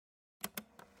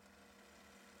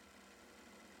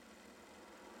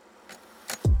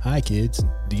Hi kids,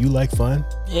 do you like fun?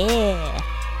 Yeah.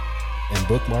 And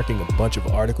bookmarking a bunch of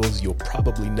articles you'll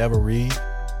probably never read?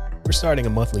 We're starting a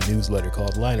monthly newsletter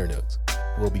called Liner Notes.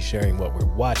 We'll be sharing what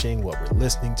we're watching, what we're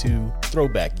listening to,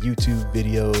 throwback YouTube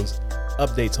videos,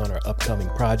 updates on our upcoming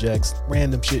projects,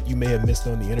 random shit you may have missed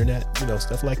on the internet,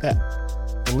 stuff like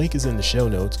that. The link is in the show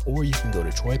notes, or you can go to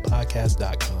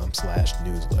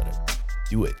troypodcast.com/newsletter.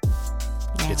 Do it.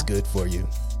 Yeah. It's good for you.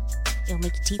 It'll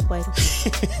make your teeth whiter.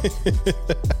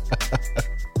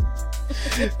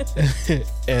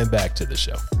 And back to the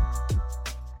show.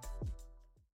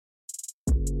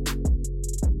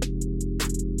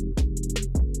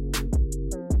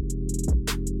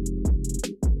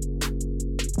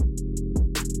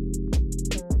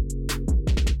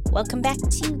 Welcome back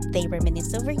to They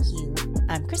Reminisce Over You.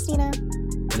 I'm Christina.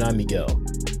 And I'm Miguel.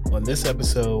 On this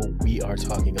episode, we are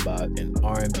talking about an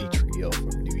R&B trio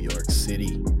from New York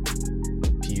City,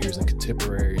 peers and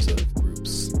contemporaries of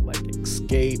groups like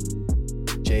Escape,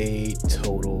 Jade,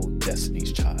 Total,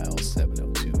 Destiny's Child,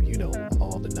 702,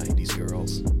 all the 90s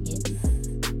girls. Yes.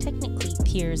 Technically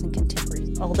peers and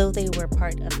contemporaries, although they were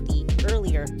part of the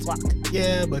earlier flock.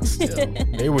 Yeah, but still,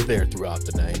 they were there throughout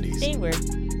the 90s. They were.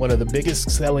 One of the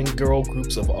biggest selling girl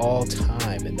groups of all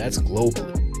time, and that's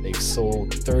globally. They've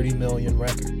sold 30 million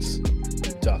records.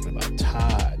 We're talking about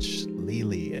Taj,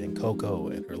 Lily, and Coco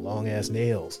and her long-ass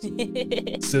nails.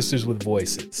 Sisters with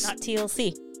Voices. Not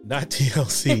TLC. Not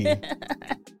TLC.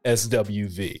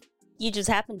 SWV. You just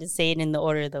happened to say it in the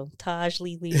order, though. Taj,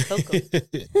 Lily, and Coco.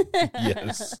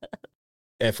 Yes.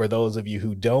 And for those of you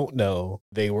who don't know,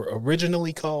 they were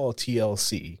originally called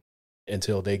TLC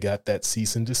until they got that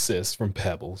cease and desist from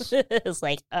Pebbles. It's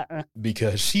like,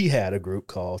 Because she had a group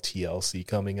called TLC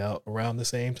coming out around the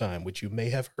same time, which you may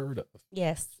have heard of.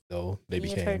 Yes. So they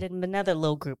You have heard of another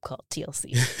little group called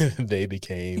TLC. they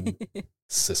became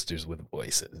Sisters with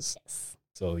Voices. Yes.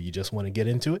 So you just want to get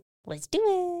into it? Let's do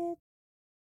it.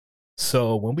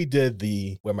 So when we did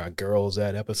the Where My Girls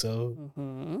At episode,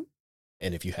 Mm-hmm.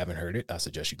 and if you haven't heard it, I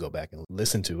suggest you go back and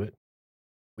listen to it.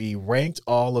 We ranked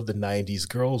all of the 90s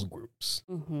girls groups,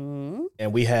 Mm-hmm.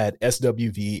 and we had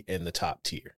SWV in the top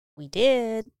tier. We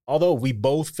did. Although we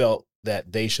both felt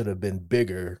that they should have been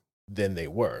bigger than they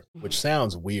were, which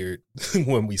sounds weird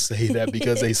when we say that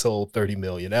because they sold 30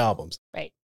 million albums.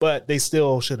 Right. But they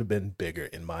still should have been bigger,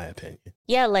 in my opinion.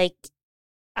 Yeah,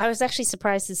 I was actually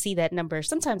surprised to see that number.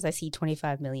 Sometimes I see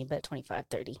 25 million, but 25,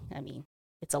 30. I mean,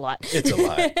 it's a lot. It's a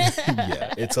lot.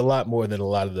 Yeah, it's a lot more than a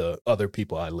lot of the other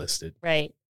people I listed.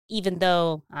 Right. Even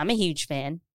though I'm a huge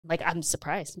fan, I'm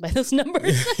surprised by those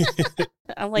numbers.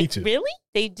 I'm like, really?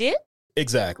 They did?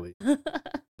 Exactly.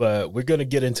 But we're going to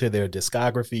get into their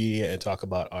discography and talk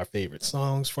about our favorite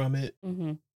songs from it.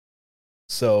 Mm-hmm.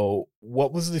 So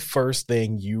what was the first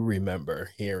thing you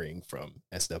remember hearing from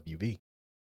SWV?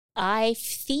 I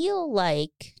feel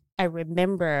like I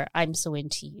remember I'm So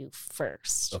Into You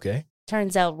first. Okay.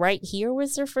 Turns out Right Here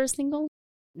was their first single,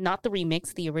 not the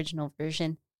remix, the original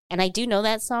version. And I do know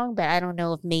that song, but I don't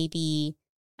know if maybe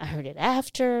I heard it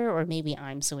after or maybe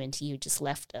I'm So Into You just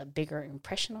left a bigger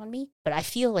impression on me. But I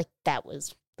feel like that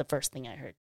was the first thing I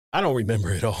heard. I don't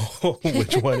remember at all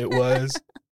which one it was.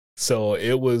 So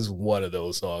it was one of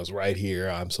those songs right here.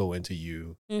 I'm So Into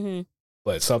You. Mm-hmm.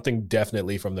 But something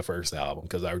definitely from the first album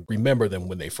because I remember them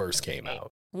when they first came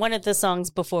out. One of the songs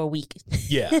before Week.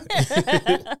 Yeah,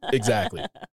 exactly.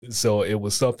 So it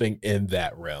was something in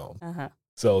that realm. Uh-huh.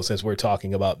 So since we're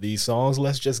talking about these songs,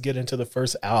 let's just get into the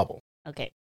first album.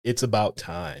 Okay. It's About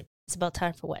Time. It's about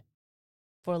time for what?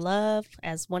 For love,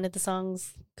 as one of the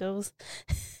songs goes.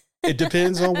 It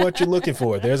depends on what you're looking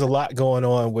for. There's a lot going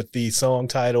on with the song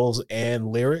titles and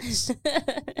lyrics.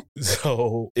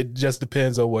 So it just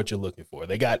depends on what you're looking for.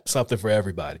 They got something for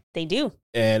everybody. They do.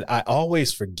 And I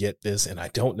always forget this, and I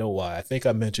don't know why. I think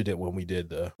I mentioned it when we did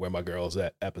the Where My Girls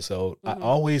At episode. Mm-hmm. I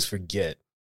always forget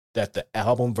that the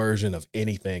album version of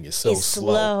anything is so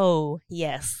slow.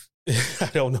 Yes. I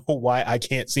don't know why I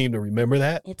can't seem to remember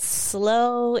that. It's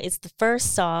slow. It's the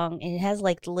first song, and it has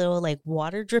the little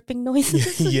water dripping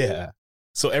noises. Yeah.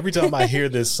 So every time I hear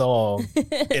this song,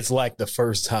 it's like the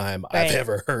first time I've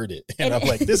ever heard it. And I'm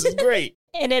like, this is great.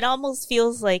 And it almost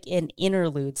feels like an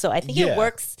interlude. So I think it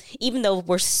works, even though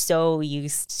we're so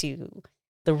used to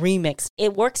the remix,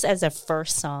 it works as a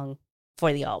first song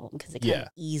for the album because it kind of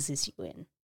eases you in.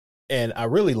 And I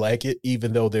really like it,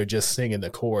 even though they're just singing the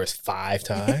chorus 5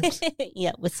 times.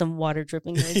 Yeah, with some water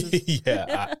dripping noises.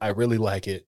 Yeah, I really like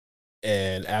it.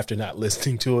 And after not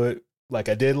listening to it, like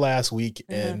I did last week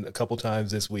and a couple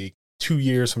times this week, 2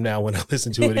 years from now when I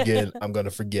listen to it again, I'm going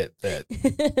to forget that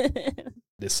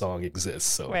this song exists.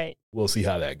 So we'll see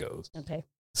how that goes. Okay.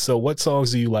 So what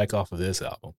songs do you like off of this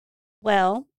album?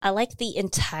 Well, I like the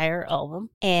entire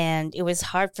album, and it was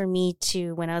hard for me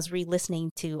to, when I was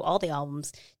re-listening to all the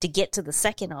albums, to get to the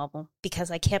second album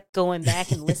because I kept going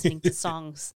back and listening to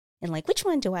songs and like, which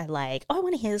one do I like? Oh, I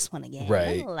want to hear this one again.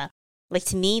 Right. La, la, la. Like,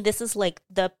 to me, this is like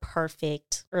the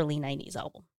perfect early 90s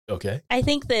album. Okay. I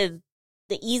think the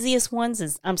easiest ones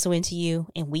is I'm So Into You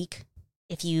and Weak.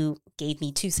 If you gave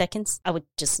me 2 seconds, I would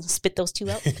just spit those two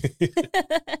out.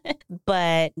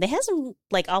 But they have some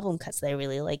like album cuts that I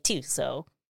really like too. So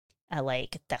I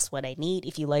like That's What I Need.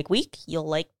 If you like Weak, you'll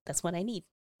like That's What I Need.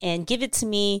 And Give It To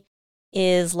Me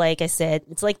is, like I said,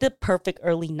 it's like the perfect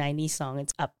early 90s song.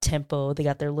 It's up tempo. They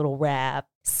got their little rap.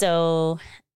 So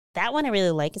that one I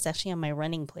really like. It's actually on my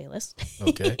running playlist.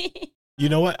 Okay. You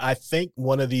know what? I think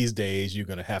one of these days you're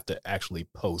going to have to actually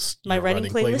post My your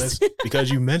running playlist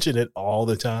because you mention it all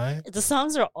the time. The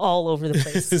songs are all over the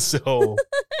place. So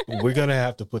we're going to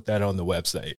have to put that on the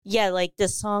website. Yeah, like the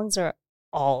songs are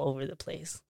all over the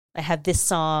place. I have this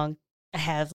song. I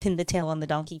have Pin the Tail on the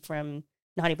Donkey from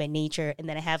Naughty by Nature. And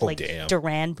then I have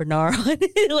Duran Bernard on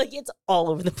it. Like, it's all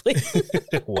over the place.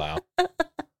 Wow.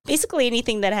 Basically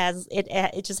anything that has,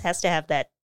 it just has to have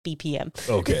that BPM.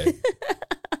 Okay.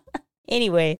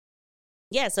 Anyway,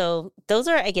 yeah, so those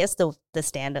are, I guess, the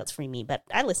standouts for me, but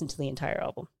I listened to the entire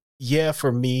album. Yeah,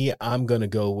 for me, I'm going to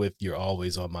go with You're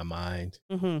Always on My Mind.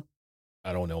 Mm-hmm.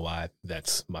 I don't know why.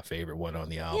 That's my favorite one on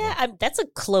the album. Yeah, that's a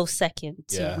close second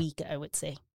to Weak, I would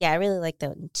say. Yeah, I really like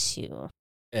that one too.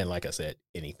 And like I said,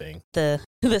 anything. The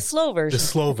slow version. The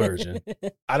slow version.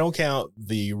 I don't count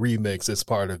the remix as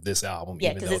part of this album.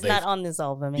 Yeah, because it's not on this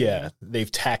album. Yeah, anyway.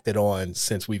 they've tacked it on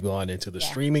since we've gone into the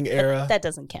streaming era. That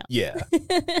doesn't count. Yeah.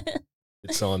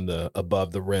 It's on the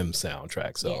Above the Rim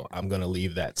soundtrack. So I'm going to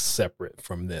leave that separate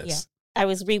from this. Yeah. I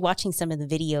was rewatching some of the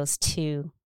videos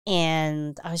too.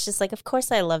 And I was just like, of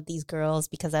course I love these girls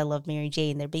because I love Mary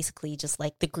J. And they're basically just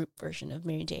like the group version of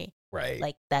Mary J. Right.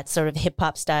 Like that sort of hip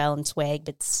hop style and swag,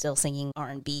 but still singing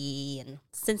R&B. And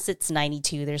since it's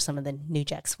 92, there's some of the New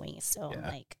Jack Swing. So I'm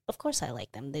like, of course I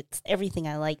like them. It's everything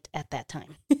I liked at that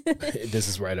time. This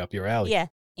is right up your alley. Yeah.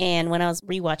 And when I was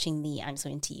rewatching the I'm So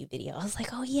Into You video, I was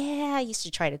like, oh yeah, I used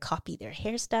to try to copy their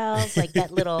hairstyles, like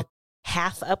that little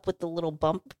half up with the little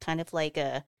bump, kind of like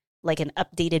an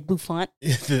updated bouffant.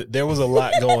 There was a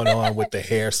lot going on with the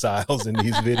hairstyles in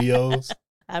these videos.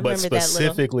 I remember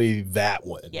specifically that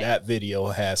one. Yeah. That video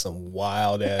has some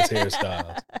wild ass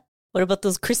hairstyles. What about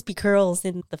those crispy curls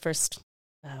in the first?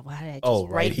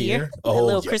 Right here? Oh,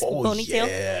 little crispy ponytail.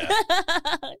 Yeah.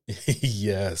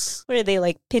 Yes. What are they,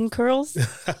 like pin curls?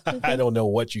 I don't know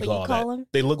what you call them.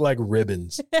 They look like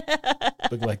ribbons.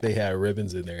 Look like they had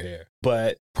ribbons in their hair.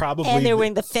 But probably. And they're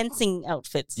wearing the fencing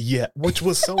outfits. Yeah, which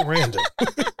was so random.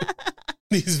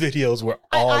 These videos were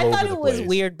all over the place. I thought it was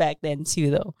weird back then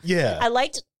too, though. Yeah. I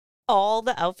liked all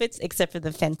the outfits except for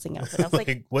the fencing outfit. I was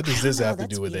like, what does this have to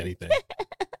do with anything?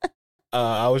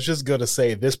 I was just going to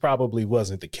say this probably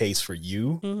wasn't the case for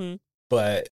you,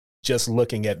 but just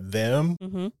looking at them,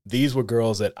 these were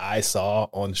girls that I saw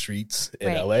on the streets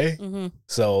in LA.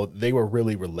 So they were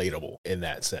really relatable in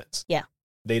that sense. Yeah.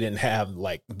 They didn't have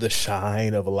like the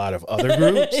shine of a lot of other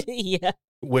groups. Yeah.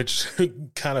 Which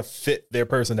kind of fit their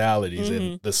personalities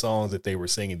and the songs that they were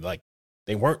singing. Like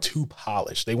they weren't too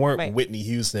polished. They weren't Whitney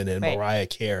Houston and Mariah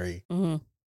Carey.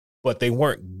 But they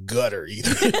weren't gutter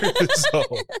either. So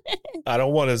I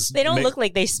don't want to. They don't look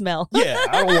like they smell. Yeah,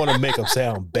 I don't want to make them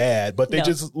sound bad, but they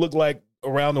just look like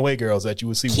around the way girls that you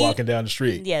would see walking down the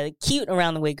street. Yeah, the cute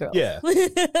around the way girls. Yeah,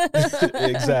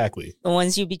 exactly. The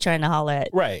ones you'd be trying to holler at.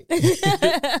 Right.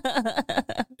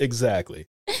 Exactly.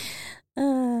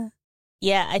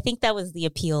 Yeah, I think that was the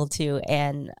appeal too.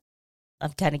 And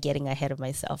I'm kind of getting ahead of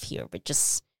myself here, but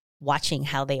just watching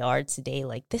how they are today,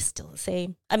 like they're still the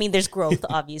same. I mean, there's growth,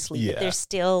 obviously, but they're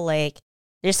still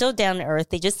they're so down to earth.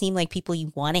 They just seem like people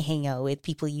you want to hang out with,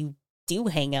 people you do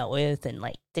hang out with, and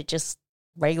like they're just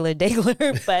regular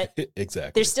degler, but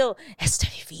exactly. They're still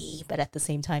SWV, but at the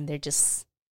same time, they're just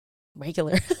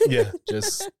regular. Yeah,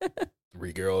 just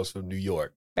 3 girls from New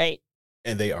York. Right.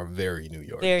 And they are very New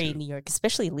York. Very New York,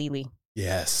 especially Lily.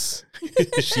 Yes.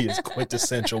 She is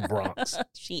quintessential Bronx.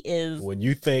 She is. When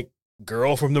you think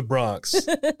girl from the Bronx,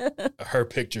 her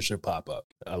picture should pop up.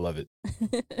 I love it.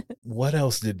 What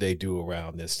else did they do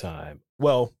around this time?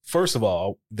 Well, first of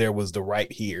all, there was the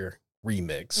Right Here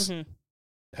remix.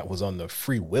 That was on the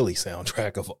Free Willy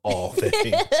soundtrack of all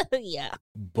things. Yeah.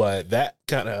 But that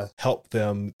kind of helped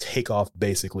them take off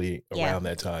basically around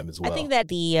that time as well. I think that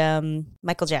the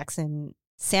Michael Jackson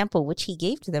sample, which he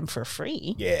gave to them for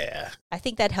free. Yeah. I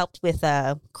think that helped with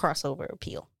crossover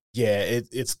appeal. Yeah,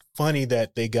 it's funny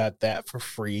that they got that for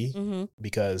free Mm-hmm.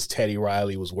 because Teddy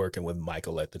Riley was working with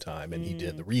Michael at the time and he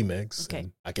did the remix. Okay.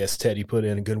 And I guess Teddy put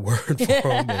in a good word for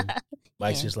him and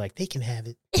Mike's Yeah. just like, they can have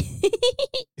it.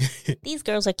 These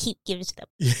girls are cute. Give it to them.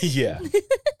 Yeah.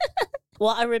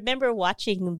 Well, I remember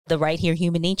watching the Right Here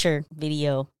Human Nature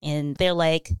video, and they're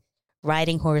like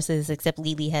riding horses, except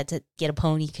Lily had to get a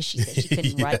pony because she said she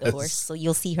couldn't ride the Yes. horse. So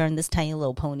you'll see her in this tiny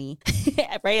little pony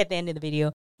right at the end of the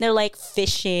video. They're like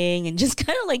fishing and just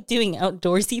kind of like doing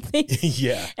outdoorsy things.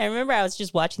 Yeah. I remember I was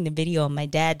just watching the video and my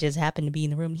dad just happened to be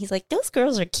in the room. He's like, those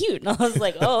girls are cute. And I was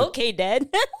like, oh, okay, Dad.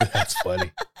 That's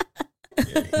funny.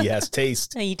 Yeah, he has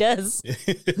taste. He does.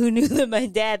 Who knew that my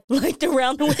dad liked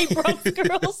around the way Bronx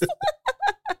girls?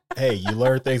 Hey, you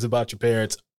learn things about your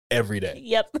parents every day.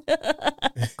 Yep.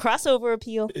 Crossover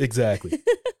appeal. Exactly.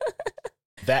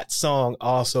 That song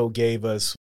also gave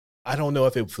us, I don't know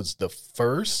if it was the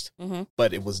first, Mm-hmm.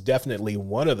 but it was definitely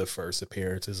one of the first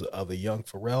appearances of a young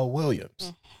Pharrell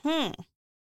Williams.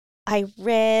 I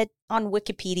read on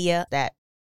Wikipedia that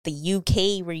the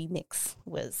UK remix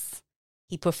was,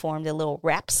 he performed a little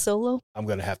rap solo. I'm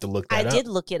going to have to look that up. I did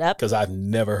look it up. Because I've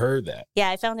never heard that. Yeah,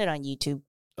 I found it on YouTube.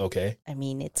 Okay. I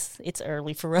mean, it's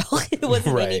early Pharrell. It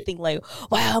wasn't Right. anything like,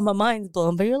 wow, my mind's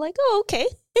blown. But you're like, oh, okay.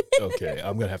 Okay.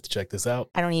 I'm going to have to check this out.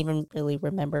 I don't even really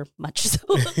remember much. So,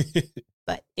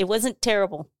 but it wasn't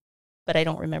terrible. But I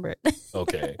don't remember it.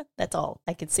 Okay. That's all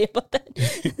I can say about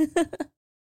that.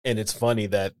 And it's funny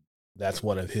that that's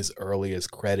one of his earliest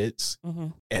credits. Mm-hmm.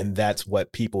 And that's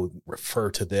what people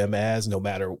refer to them as. No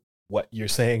matter what you're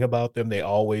saying about them, they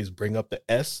always bring up the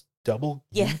S double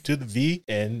Yeah. to the V.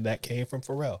 And that came from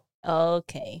Pharrell.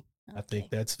 Okay. I think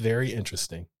that's very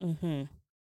interesting. Mm-hmm.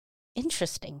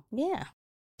 Interesting. Yeah.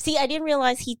 See, I didn't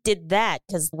realize he did that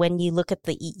because when you look at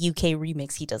the UK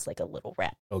remix, he does like a little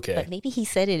rap. Okay. But maybe he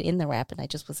said it in the rap and I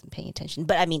just wasn't paying attention.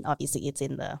 But I mean, obviously, it's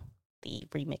in the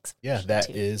remix. Yeah, version, that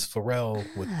too. is Pharrell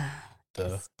with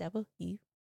the. SWV.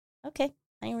 Okay.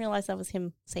 I didn't realize that was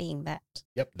him saying that.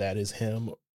 Yep, that is him.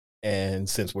 And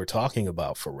since we're talking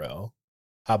about Pharrell,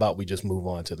 how about we just move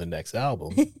on to the next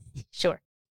album, Sure.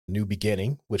 New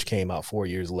Beginning, which came out 4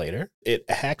 years later. It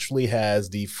actually has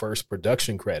the first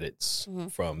production credits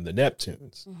from the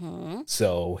Neptunes. Mm-hmm.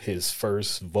 So his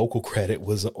first vocal credit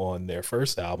was on their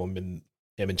first album, and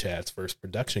him and Chad's first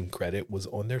production credit was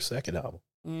on their second album.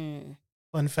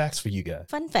 Fun facts for you guys.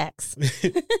 Fun facts.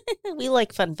 We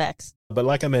like fun facts. But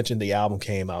like I mentioned, the album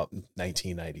came out in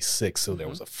 1996, so there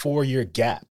was a 4-year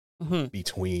gap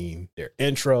between their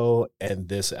intro and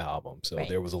this album. So Right.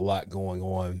 there was a lot going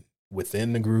on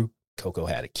within the group. Coco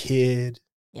had a kid.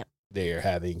 Yep. They're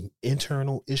having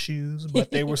internal issues,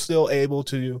 but they were still able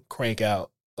to crank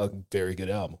out a very good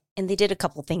album. And they did a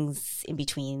couple things in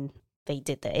between. They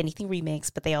did the Anything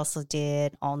remix, but they also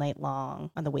did All Night Long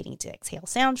on the Waiting to Exhale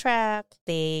soundtrack.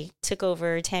 They took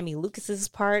over Tammy Lucas's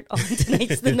part on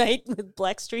Tonight's the Night with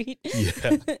Blackstreet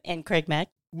and Craig Mack.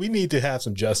 We need to have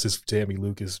some justice for Tammy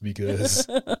Lucas because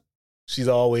she's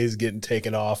always getting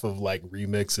taken off of like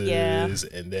remixes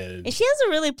and then And she has a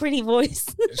really pretty voice.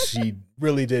 she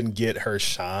really didn't get her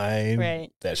shine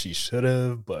Right. that she should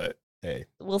have, but hey.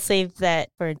 We'll save that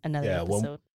for another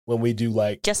episode. When we do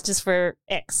like Justice for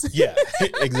X. Yeah,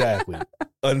 exactly.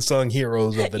 Unsung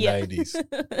heroes of the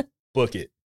 90s. Book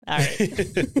it. All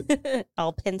right.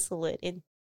 I'll pencil it in.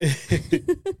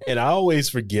 And I always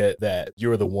forget that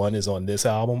You're the One is on this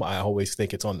album. I always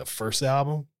think it's on the first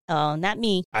album. Oh, not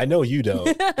me. I know you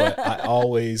don't, but I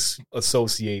always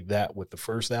associate that with the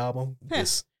first album,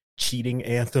 this cheating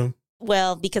anthem.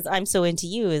 Well, because I'm So Into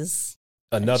You is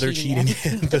Another cheating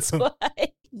anthem. That's why.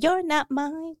 You're not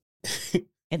mine.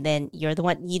 And then You're the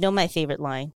One. You know my favorite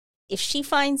line. If she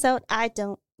finds out I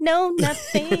don't know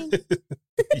nothing.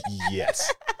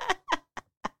 Yes.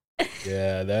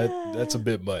 Yeah, that's a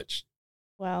bit much.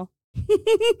 Wow.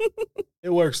 It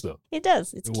works though. It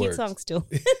does. It's a cute works. song still.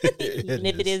 Even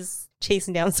if it is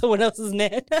chasing down someone else's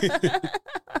net.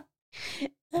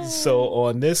 So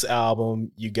on this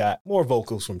album, you got more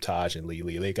vocals from Taj and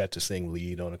Lily. They got to sing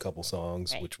lead on a couple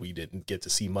songs, Right. which we didn't get to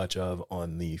see much of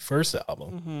on the first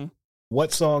album. Mm-hmm.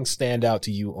 What songs stand out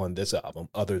to you on this album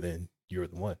other than You're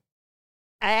the One?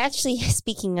 I actually,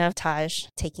 speaking of Taj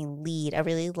taking lead, I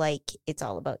really like It's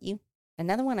All About You.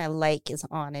 Another one I like is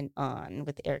On and On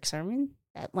with Eric Sermon.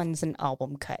 That one's an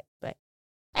album cut, but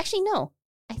actually, no.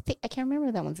 I can't remember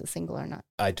if that one's a single or not.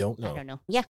 I don't know. I don't know.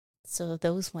 Yeah. So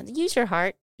those ones. Use Your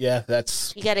Heart. Yeah,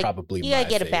 that's probably you gotta my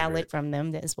get a favorite. ballad from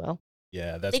them as well.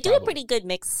 Yeah, that's They do a pretty good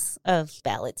mix of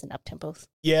ballads and up tempos.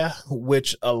 Yeah,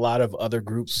 which a lot of other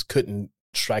groups couldn't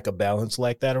strike a balance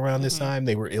like that around this time.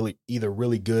 They were either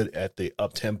really good at the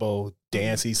up-tempo,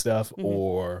 dancey stuff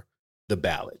or the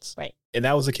ballads. Right. And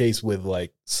that was the case with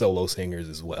like solo singers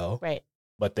as well. Right.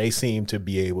 But they seem to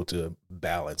be able to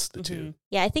balance the two.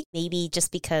 Yeah, I think maybe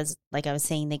just because, like I was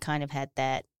saying, they kind of had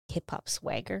that hip-hop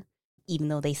swagger, even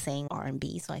though they sang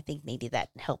R&B. So I think maybe that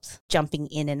helps jumping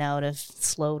in and out of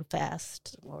slow to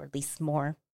fast, or at least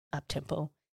more up-tempo.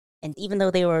 And even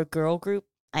though they were a girl group,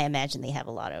 I imagine they have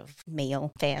a lot of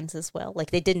male fans as well.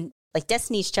 Like they didn't, like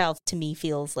Destiny's Child to me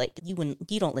feels like you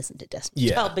don't listen to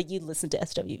Destiny's Child, but you listen to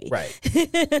SWV.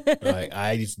 Right. Like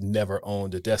I just never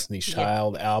owned a Destiny's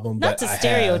Child album. Not to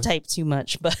stereotype too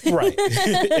much, but. Right.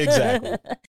 Exactly.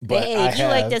 But hey, if you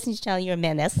like Destiny's Child, you're a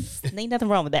man. Ain't nothing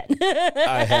wrong with that.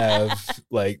 I have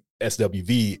like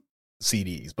SWV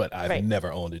CDs, but I've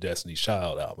never owned a Destiny's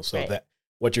Child album. So that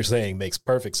what you're saying makes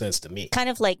perfect sense to me. Kind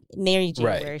of like Mary J,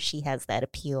 where she has that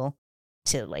appeal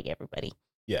to like everybody.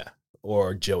 Yeah.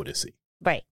 Or Jodeci.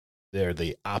 Right. They're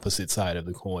the opposite side of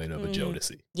the coin of a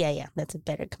Jodeci. Yeah. That's a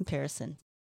better comparison.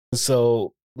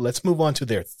 So let's move on to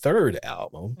their third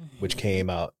album, which came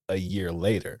out a year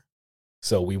later.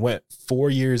 So we went 4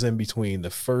 years in between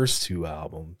the first two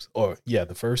albums,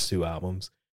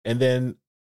 and then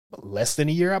less than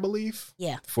a year, I believe.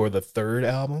 Yeah. For the third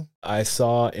album. I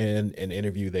saw in an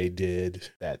interview they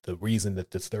did that the reason that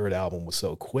the third album was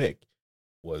so quick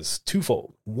was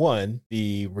twofold. One,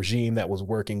 the regime that was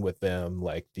working with them,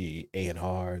 like the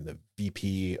A&R and the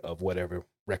VP of whatever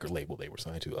record label they were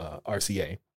signed to,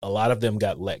 RCA, a lot of them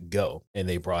got let go and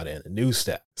they brought in a new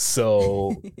staff.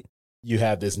 So you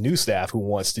have this new staff who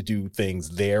wants to do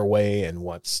things their way and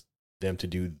wants them to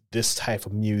do this type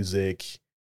of music.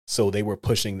 So they were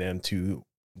pushing them to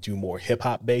do more hip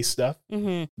hop based stuff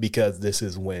because this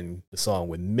is when the song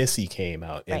with Missy came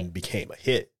out and became a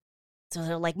hit. So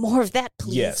they're like, more of that,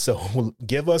 please. Yeah, so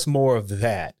give us more of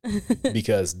that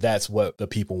because that's what the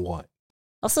people want.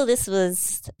 Also, this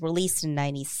was released in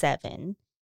 97,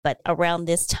 but around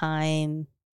this time,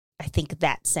 I think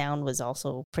that sound was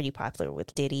also pretty popular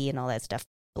with Diddy and all that stuff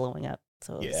blowing up.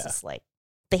 So it's just like,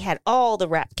 they had all the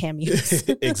rap cameos.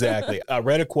 Exactly. I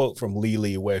read a quote from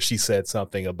Lily where she said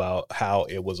something about how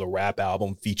it was a rap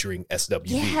album featuring SWV.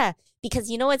 Yeah, because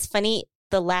you know what's funny?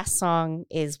 The last song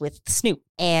is with Snoop,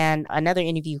 and another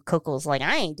interview, Coco's like,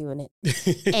 I ain't doing it.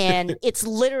 And it's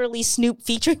literally Snoop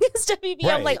featuring SWV.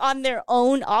 I'm like, on their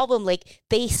own album, like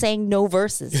they sang no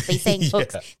verses. They sang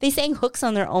hooks. They sang hooks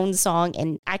on their own song,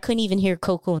 and I couldn't even hear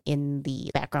Coco in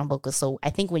the background vocals. So I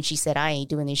think when she said, I ain't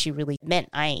doing it, she really meant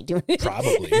I ain't doing it.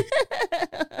 Probably.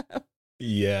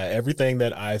 Yeah, everything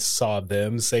that I saw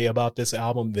them say about this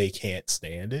album, they can't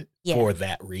stand it for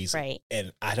that reason. Right.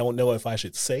 And I don't know if I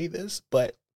should say this,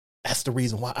 but that's the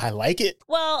reason why I like it.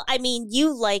 Well, I mean,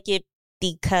 you like it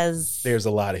because there's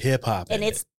a lot of hip hop and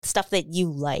it's stuff that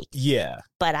you like. Yeah.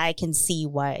 But I can see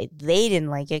why they didn't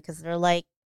like it because they're like,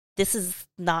 this is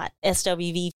not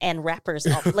SWV and rappers.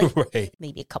 Like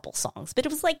maybe a couple songs, but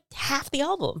it was like half the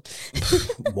album.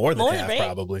 More than half,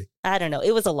 probably. I don't know.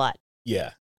 It was a lot.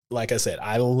 Yeah. Like I said,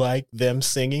 I like them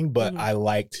singing, but I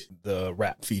liked the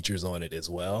rap features on it as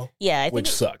well. Yeah,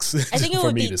 which sucks I think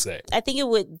for me to say. I think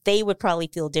they would probably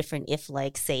feel different if,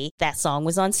 like, say that song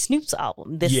was on Snoop's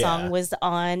album. This song was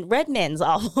on Redman's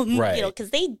album, right? You know,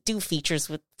 because they do features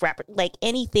with rapper, like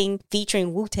anything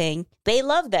featuring Wu-Tang. They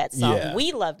love that song. Yeah.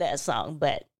 We love that song,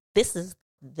 but this is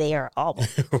their album,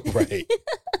 right?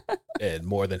 And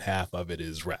more than half of it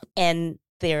is rap, and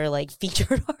they're like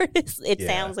featured artists. It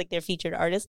sounds like they're featured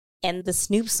artists. And the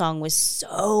Snoop song was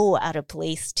so out of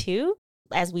place, too.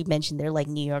 As we mentioned, they're like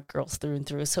New York girls through and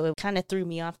through. So it kind of threw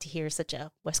me off to hear such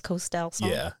a West Coast style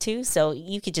song, too. So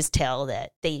you could just tell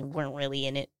that they weren't really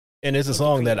in it. And it's a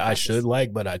song that I should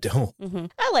like, but I don't.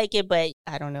 I like it, but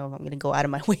I don't know if I'm going to go out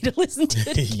of my way to listen to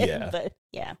it again. But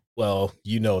yeah. Well,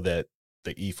 you know that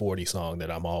the E40 song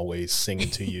that I'm always singing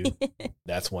to you,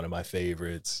 that's one of my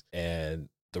favorites. And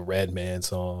the Redman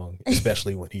song,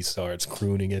 especially when he starts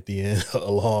crooning at the end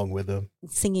along with him.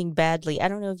 Singing badly. I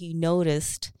don't know if you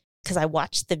noticed, because I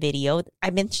watched the video. I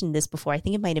mentioned this before. I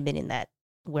think it might have been in that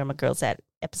Where My Girl's At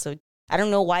episode. I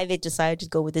don't know why they decided to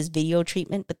go with this video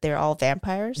treatment, but they're all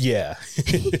vampires. Yeah.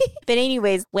 But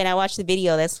anyways, when I watched the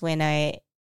video, that's when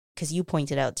because you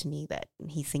pointed out to me that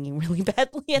he's singing really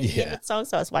badly at the end of the song.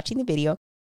 So I was watching the video.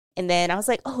 And then I was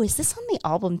like, oh, is this on the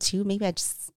album too? Maybe I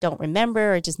just don't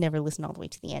remember or just never listened all the way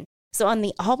to the end. So on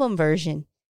the album version,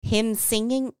 him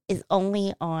singing is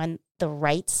only on the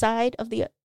right side of the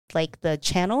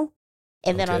channel.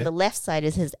 And then on the left side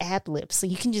is his ad libs. So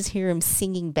you can just hear him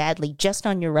singing badly just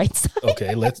on your right side.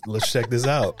 Okay, let's check this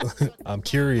out. I'm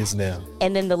curious now.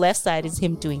 And then the left side is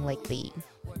him doing like the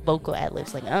vocal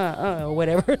ad-libs, like, or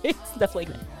whatever. Stuff like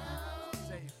that.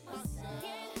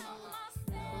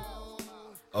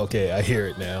 Okay, I hear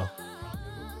it now.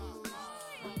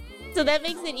 So that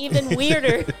makes it even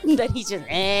weirder that he's just,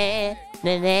 right?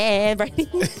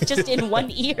 Just in one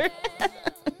ear.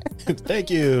 Thank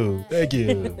you.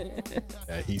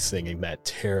 He's singing that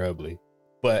terribly.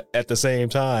 But at the same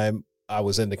time, I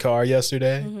was in the car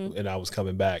yesterday and I was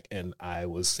coming back and I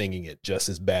was singing it just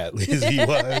as badly as he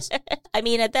was. I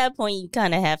mean, at that point, you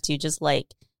kind of have to, just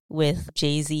like with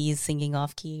Jay-Z singing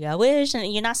off key, I wish,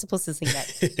 and you're not supposed to sing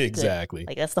that. Exactly. Good.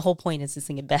 Like, that's the whole point, is to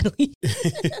sing it badly.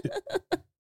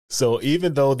 So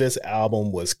even though this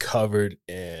album was covered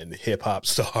in hip hop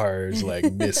stars like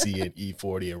Missy and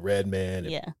E40 and Redman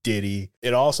and Diddy,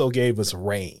 it also gave us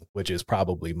Rain, which is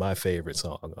probably my favorite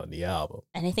song on the album.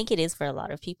 And I think it is for a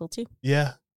lot of people too.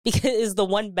 Yeah. Because it's the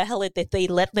one ballad that they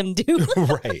let them do.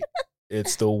 Right.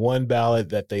 It's the one ballad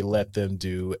that they let them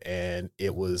do, and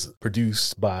it was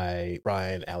produced by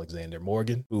Brian Alexander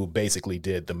Morgan, who basically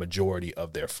did the majority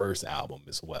of their first album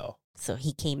as well. So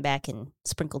he came back and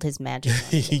sprinkled his magic on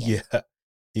it again. Yeah.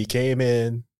 He came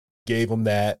in, gave them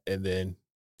that, and then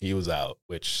he was out,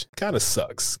 which kind of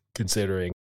sucks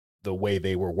considering the way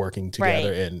they were working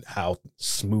together and how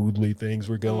smoothly things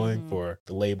were going for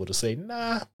the label to say,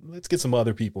 nah, let's get some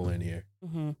other people in here.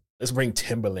 Let's bring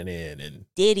Timberland in and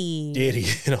Diddy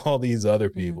and all these other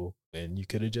people. And you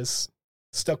could have just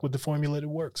stuck with the formula that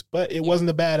works. But it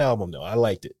wasn't a bad album, though. I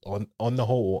liked it. On the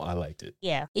whole, I liked it.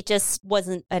 Yeah, it just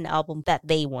wasn't an album that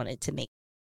they wanted to make.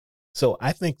 So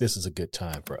I think this is a good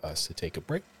time for us to take a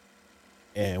break.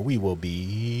 And we will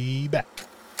be back.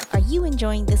 Are you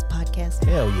enjoying this podcast?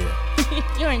 Hell yeah.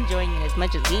 If you're enjoying it as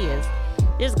much as he is,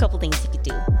 there's a couple things you could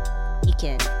do. You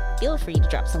can feel free to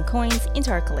drop some coins into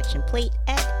our collection plate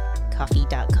at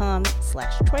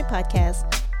coffee.com/Troy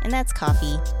Podcast, and that's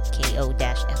coffee,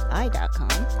 ko-fi.com.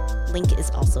 Link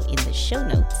is also in the show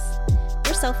notes.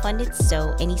 We're self-funded,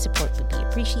 so any support would be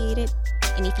appreciated.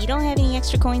 And if you don't have any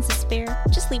extra coins to spare,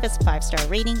 just leave us a 5-star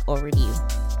rating or review.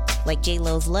 Like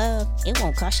J-Lo's Love, it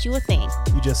won't cost you a thing.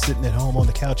 You're just sitting at home on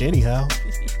the couch anyhow.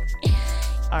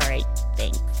 All right,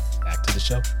 thanks. Back to the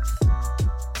show.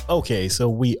 Okay, so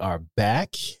we are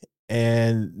back,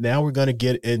 and now we're going to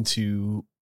get into,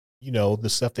 the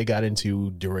stuff they got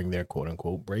into during their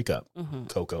quote-unquote breakup.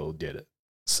 Coco did a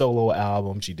solo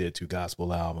album. She did 2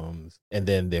 gospel albums, and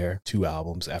then their 2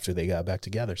 albums after they got back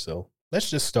together. So let's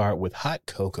just start with Hot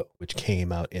Cocoa, which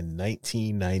came out in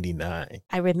 1999.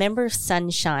 I remember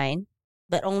Sunshine,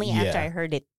 but only after I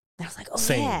heard it. I was like, oh,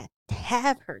 same. Yeah, I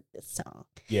have heard this song.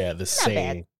 Yeah, the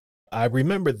same. Bad. I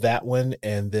remember that one,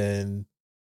 and then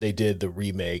they did the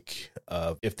remake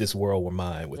of If This World Were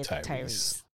Mine with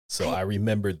Tyrese. So I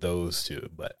remembered those 2,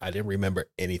 but I didn't remember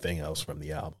anything else from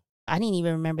the album. I didn't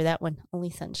even remember that one. Only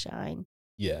Sunshine.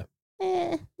 Yeah.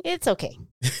 It's okay.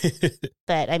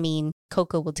 But I mean,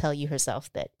 Coco will tell you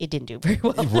herself that it didn't do very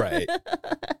well. Right.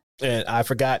 And I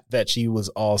forgot that she was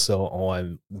also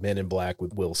on Men in Black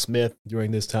with Will Smith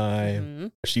during this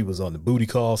time. She was on the Booty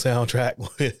Call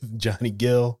soundtrack with Johnny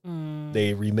Gill.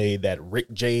 They remade that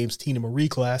Rick James, Tina Marie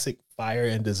classic, Fire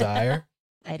and Desire.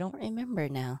 I don't remember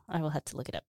now. I will have to look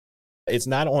it up. It's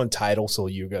not on Tidal, so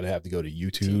you're going to have to go to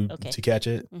YouTube to catch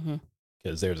it.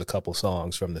 Because there's a couple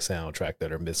songs from the soundtrack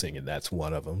that are missing, and that's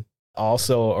one of them.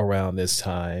 Also around this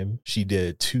time, she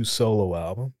did 2 solo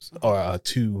albums, or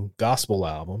 2 gospel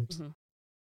albums.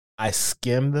 I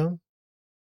skimmed them.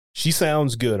 She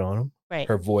sounds good on them. Right.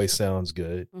 Her voice sounds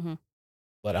good.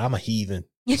 But I'm a heathen.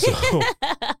 So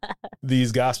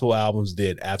these gospel albums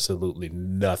did absolutely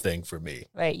nothing for me.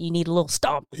 Right. You need a little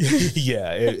stomp.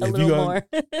 Yeah. If you're going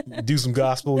to do some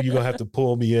gospel, you're going to have to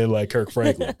pull me in like Kirk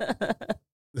Franklin.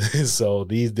 So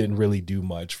these didn't really do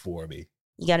much for me.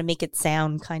 You got to make it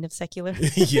sound kind of secular.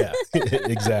 Yeah,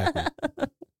 exactly.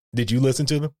 Did you listen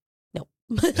to them? No.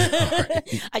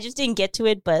 Right. I just didn't get to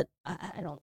it, but I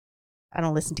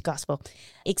don't listen to gospel.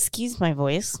 Excuse my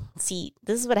voice. See,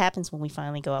 this is what happens when we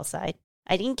finally go outside.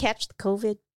 I didn't catch the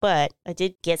COVID, but I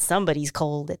did get somebody's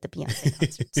cold at the Beyonce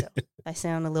concert. So I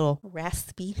sound a little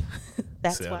raspy.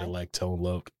 That's Sounded why. Sounded like Tone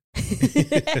Loc.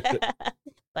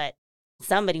 But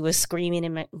somebody was screaming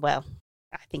in my, well,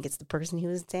 I think it's the person who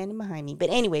was standing behind me.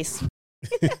 But anyways,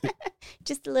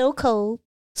 just a little cold.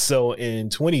 So in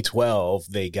 2012,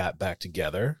 they got back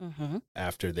together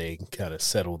after they kind of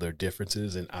settled their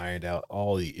differences and ironed out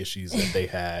all the issues that they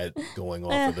had going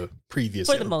on for the previous.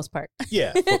 For the most part.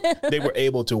 Yeah. They were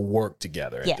able to work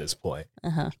together at this point.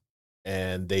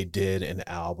 And they did an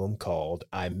album called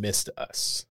I Missed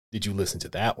Us. Did you listen to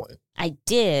that one? I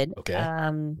did. Okay.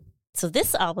 So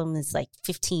this album is like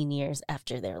 15 years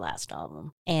after their last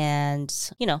album. And,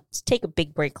 to take a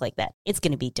big break like that, it's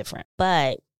going to be different.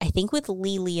 But I think with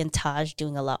Lily and Taj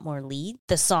doing a lot more lead,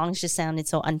 the songs just sounded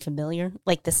so unfamiliar.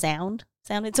 Like the sound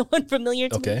sounded so unfamiliar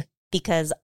to me.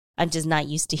 Because I'm just not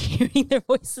used to hearing their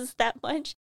voices that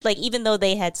much. Like, even though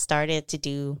they had started to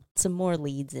do some more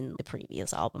leads in the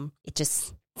previous album, it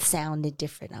just sounded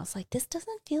different. I was like, this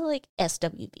doesn't feel like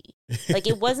SWV. Like,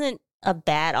 it wasn't a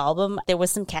bad album. There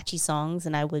was some catchy songs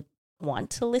and I would want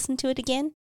to listen to it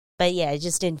again. But yeah, it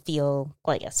just didn't feel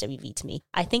like SWV to me.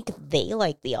 I think they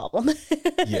liked the album.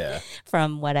 Yeah.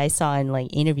 From what I saw in like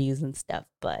interviews and stuff.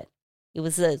 But it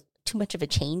was too much of a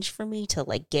change for me to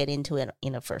like get into it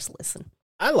in a first listen.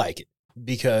 I like it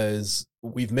because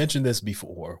we've mentioned this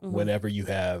before. Whenever you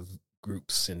have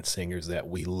groups and singers that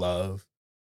we love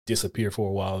disappear for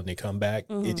a while and they come back,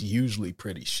 it's usually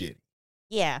pretty shitty.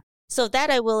 Yeah. So that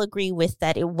I will agree with,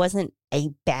 that it wasn't a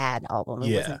bad album.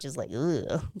 It wasn't just like,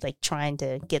 ugh, like trying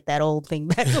to get that old thing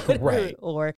back right.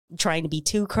 Or trying to be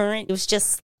too current. It was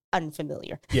just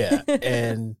unfamiliar. Yeah.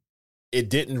 And it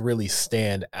didn't really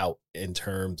stand out in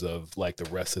terms of like the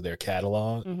rest of their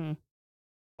catalog,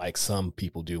 like some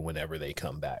people do whenever they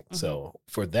come back. So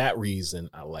for that reason,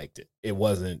 I liked it. It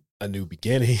wasn't a new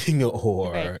beginning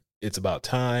or it's about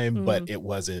time, but it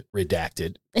wasn't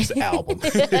Redacted's album.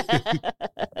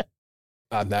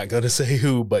 I'm not going to say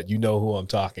who, but you know who I'm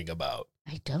talking about.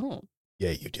 I don't. Yeah,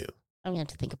 you do. I'm going to have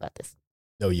to think about this.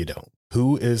 No, you don't.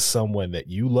 Who is someone that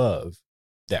you love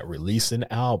that released an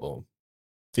album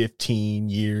 15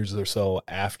 years or so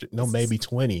after, maybe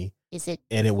 20. Is it?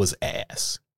 And it was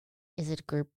ass. Is it a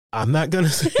group? I'm not going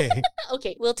to say.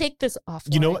 Okay, we'll take this off.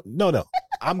 You know what? No.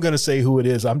 I'm going to say who it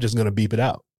is. I'm just going to beep it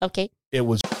out. Okay. It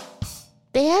was.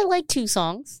 They had like 2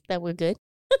 songs that were good.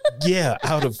 Yeah,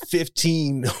 out of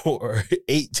 15 or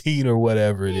 18 or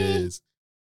whatever it is.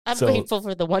 I'm grateful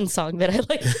for the one song that I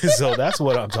like. So that's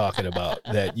what I'm talking about.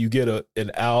 That you get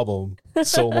an album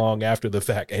so long after the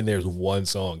fact and there's one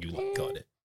song you like on it.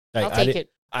 Like, I'll take it.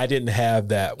 I didn't have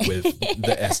that with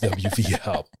the SWV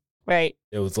album. Right.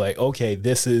 It was like, okay,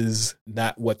 this is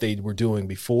not what they were doing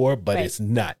before, but it's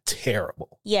not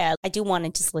terrible. Yeah, I do want to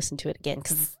just listen to it again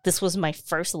because this was my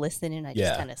first listen and I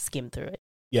just kind of skimmed through it.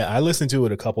 Yeah, I listened to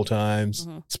it a couple times.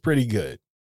 It's pretty good.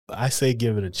 I say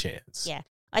give it a chance. Yeah.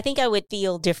 I think I would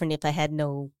feel different if I had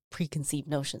no preconceived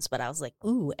notions, but I was like,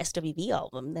 ooh, SWV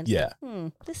album. Then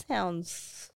this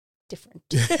sounds different.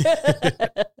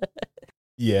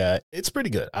 Yeah, it's pretty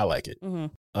good. I like it.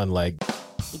 Unlike...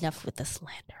 Enough with the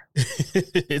slander.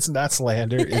 It's not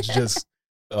slander. It's just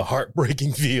a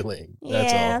heartbreaking feeling.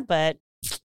 That's all. But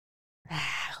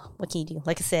what can you do?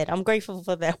 Like I said, I'm grateful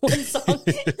for that one song.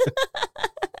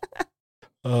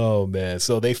 Oh, man.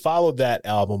 So they followed that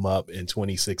album up in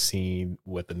 2016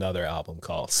 with another album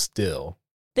called Still.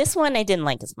 This one I didn't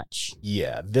like as much.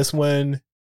 Yeah. This one,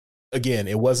 again,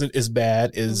 it wasn't as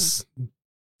bad as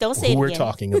Don't say who we're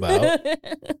talking about.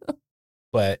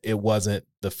 But it wasn't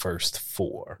the first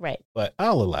 4. Right. But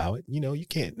I'll allow it. You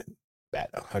can't bat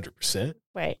 100%.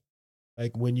 Right.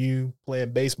 Like when you play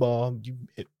baseball, you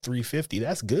hit 350.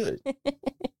 That's good.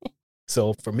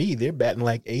 So for me, they're batting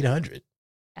like 800.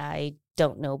 I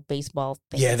don't know baseball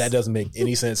things. Yeah, that doesn't make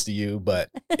any sense to you, but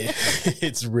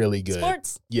it's really good.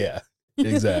 Sports. Yeah,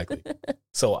 exactly.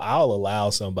 So I'll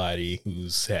allow somebody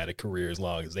who's had a career as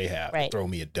long as they have to throw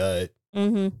me a dud.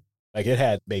 Like it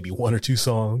had maybe 1 or 2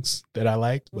 songs that I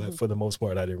liked, but for the most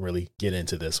part, I didn't really get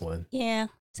into this one. Yeah,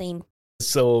 same.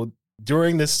 So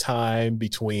during this time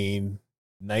between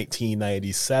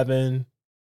 1997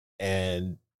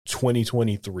 and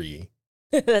 2023,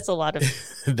 that's a lot of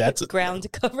ground to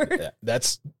cover.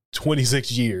 That's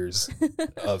 26 years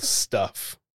of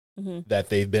stuff that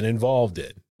they've been involved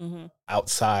in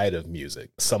outside of music.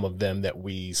 Some of them that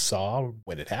we saw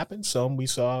when it happened, some we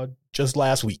saw just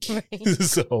last week. Right.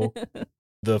 So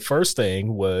the first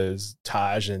thing was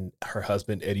Taj and her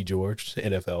husband, Eddie George,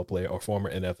 NFL player or former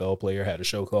NFL player, had a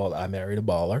show called I Married a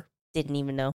Baller. Didn't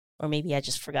even know. Or maybe I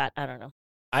just forgot. I don't know.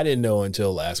 I didn't know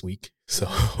until last week.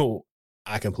 So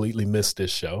I completely missed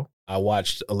this show. I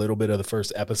watched a little bit of the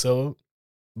first episode,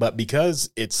 but because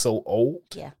it's so old,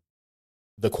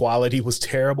 the quality was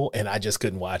terrible and I just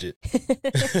couldn't watch it.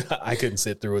 I couldn't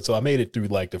sit through it. So I made it through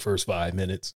like the first 5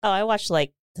 minutes. Oh, I watched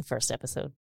like the first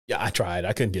episode. Yeah, I tried.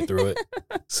 I couldn't get through it.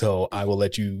 So I will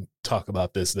let you talk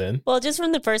about this then. Well, just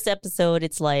from the first episode,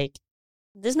 it's like,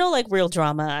 there's no like real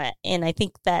drama. And I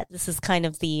think that this is kind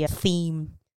of the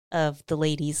theme of the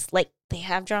ladies. Like they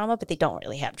have drama, but they don't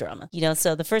really have drama.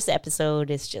 So the first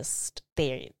episode is just,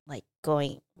 they're like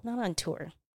going, not on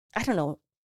tour. I don't know.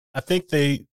 I think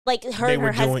they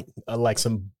were doing like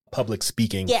some public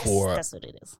speaking Yes, for that's what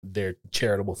it is. their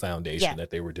charitable foundation that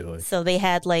they were doing. So they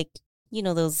had like, you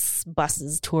know, those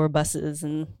buses, tour buses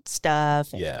and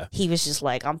stuff. And Yeah. he was just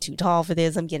like, I'm too tall for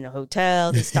this. I'm getting a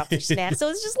hotel. They stop for snacks. So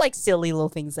it's just like silly little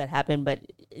things that happen. But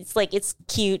it's like, it's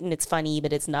cute and it's funny,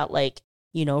 but it's not like,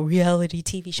 you know, reality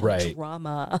TV show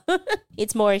drama.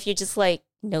 It's more if you're just like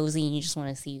nosy and you just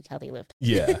want to see how they live.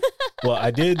 Yeah. Well,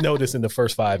 I did notice in the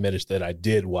first 5 minutes that I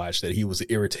did watch that he was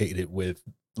irritated with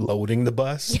loading the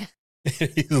bus. Yeah.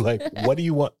 He's like, what do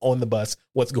you want on the bus?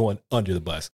 What's going under the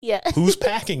bus? Yeah. Who's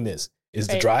packing this? Is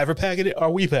the driver packing it? Or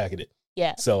are we packing it?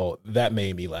 Yeah. So that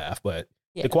made me laugh. But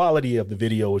the quality of the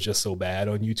video was just so bad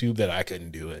on YouTube that I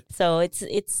couldn't do it. So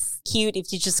it's cute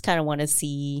if you just kind of want to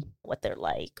see what they're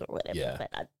like or whatever. Yeah.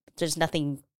 But there's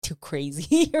nothing too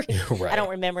crazy. Right. I don't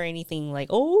remember anything like,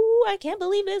 oh, I can't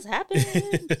believe this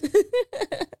happened.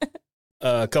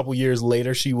 A couple years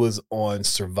later, she was on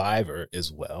Survivor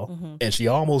as well, and she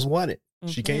almost won it.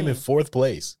 She came in 4th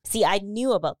place. See, I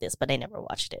knew about this, but I never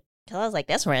watched it. Because I was like,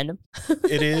 that's random.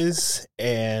 It is,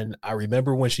 and I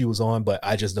remember when she was on, but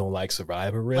I just don't like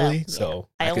Survivor, really. Well, So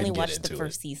I couldn't only get watched into the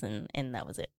first season, and that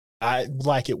was it. I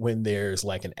like it when there's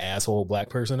like an asshole black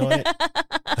person on it.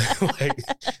 Like,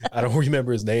 I don't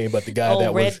remember his name, but the guy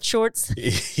that red was shorts.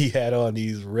 He had on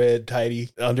these red tighty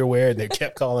underwear, and they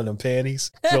kept calling them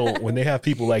panties. So when they have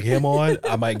people like him on,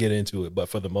 I might get into it, but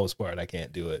for the most part, I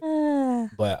can't do it.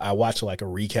 But I watched like a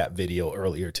recap video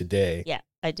earlier today. Yeah,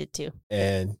 I did too.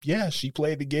 And yeah, she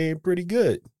played the game pretty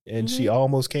good, and she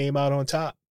almost came out on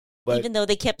top. But even though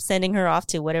they kept sending her off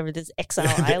to whatever this Exile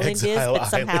Island is, but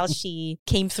somehow she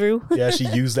came through. Yeah, she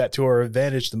used that to her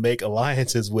advantage to make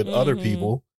alliances with other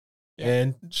people. Yeah.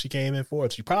 And she came in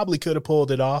 4th. She probably could have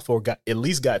pulled it off or got at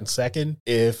least gotten 2nd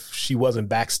if she wasn't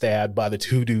backstabbed by the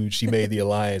 2 dudes she made the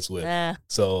alliance with.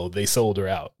 So they sold her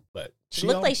out. But she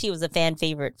looked like she was a fan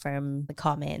favorite from the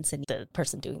comments and the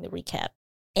person doing the recap.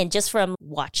 And just from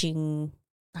watching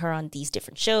her on these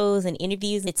different shows and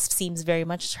interviews, it seems very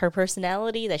much her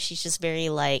personality that she's just very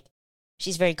like,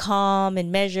 she's very calm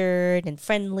and measured and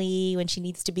friendly when she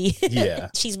needs to be. Yeah.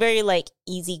 She's very like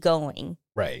easygoing.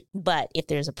 Right. But if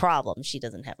there's a problem, she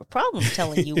doesn't have a problem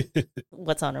telling you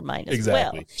what's on her mind as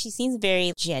well. She seems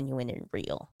very genuine and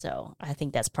real. So I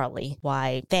think that's probably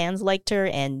why fans liked her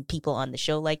and people on the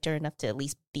show liked her enough to at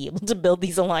least be able to build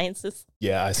these alliances.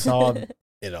 Yeah, I saw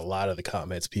in a lot of the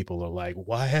comments, people are like,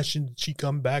 why hasn't she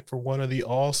come back for one of the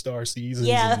All-Star seasons?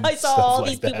 Yeah, I saw all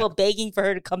these people begging for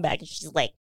her to come back. And she's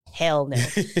like, hell no.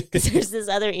 Because there's this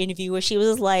other interview where she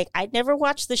was like, I'd never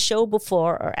watched the show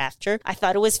before or after. I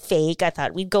thought it was fake. I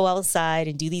thought we'd go outside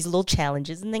and do these little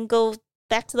challenges and then go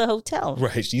back to the hotel.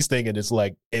 Right. She's thinking it's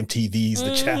like MTV's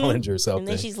The Challenge or something. And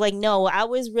then she's like, no, I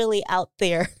was really out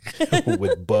there.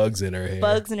 With bugs in her hair.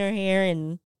 Bugs in her hair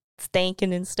and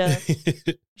stanking and stuff.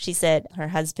 She said her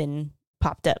husband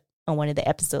popped up on one of the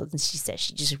episodes and she said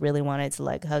she just really wanted to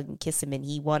like hug and kiss him and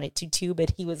he wanted to too,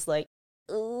 but he was like,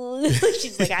 ooh.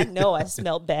 She's like, I know I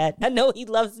smelled bad. I know he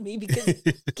loves me because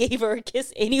he gave her a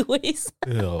kiss anyways.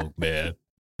 Oh, man.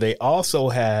 They also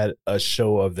had a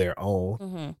show of their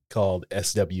own called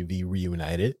SWV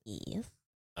Reunited. Yes.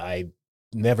 I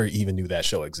never even knew that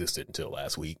show existed until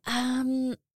last week.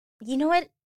 You know what?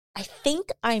 I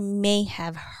think I may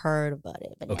have heard about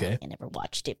it, but I never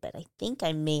watched it. But I think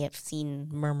I may have seen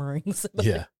murmurings about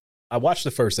it. I watched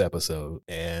the first episode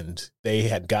and they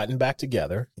had gotten back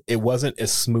together. It wasn't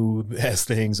as smooth as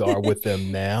things are with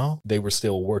them now. They were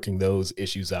still working those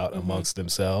issues out amongst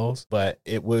themselves, but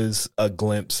it was a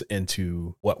glimpse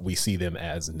into what we see them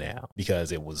as now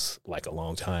because it was like a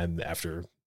long time after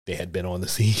they had been on the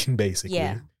scene, basically.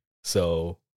 Yeah.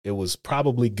 So it was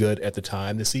probably good at the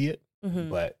time to see it,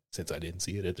 but since I didn't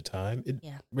see it at the time, it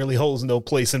really holds no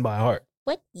place in my heart.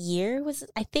 What year was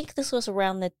it? I think this was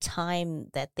around the time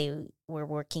that they were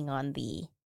working on the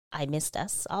I Missed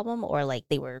Us album, or like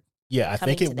they were. Yeah, I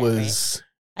think it was.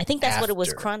 Right? I think that's what it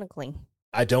was chronicling.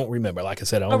 I don't remember. Like I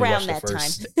said, I only watched the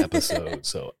first episode,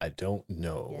 so I don't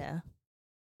know. Yeah.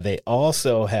 They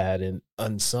also had an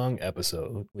unsung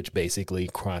episode, which basically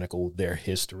chronicled their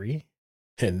history.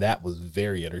 And that was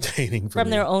very entertaining for me. From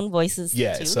their own voices,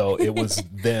 yeah, too. So it was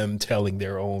them telling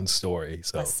their own story.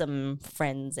 So plus some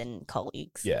friends and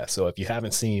colleagues. Yeah, so if you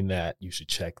haven't seen that, you should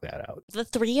check that out. The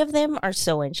 3 of them are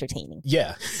so entertaining.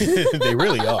 Yeah, they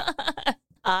really are.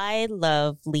 I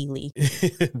love Lily.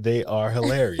 They are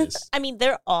hilarious. I mean,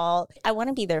 I want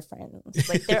to be their friends.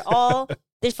 Like,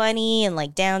 they're funny and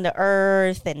like down to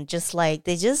earth and just like,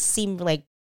 they just seem like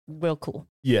real cool.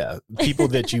 Yeah, people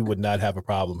that you would not have a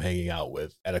problem hanging out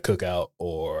with at a cookout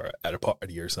or at a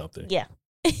party or something. Yeah.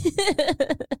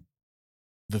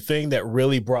 The thing that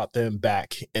really brought them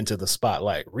back into the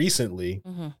spotlight recently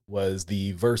was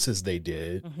the verses they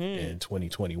did in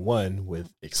 2021 with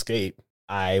Escape.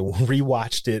 I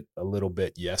rewatched it a little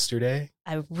bit yesterday.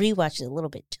 I rewatched it a little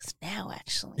bit just now,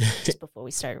 actually, just before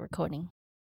we started recording.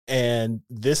 And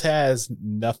this has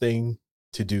nothing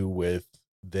to do with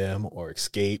them or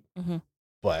Escape,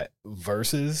 but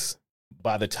verses,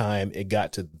 by the time it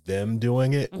got to them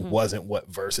doing it, wasn't what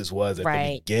verses was at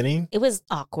the beginning. It was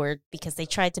awkward because they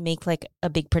tried to make like a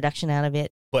big production out of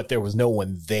it. But there was no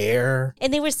one there.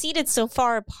 And they were seated so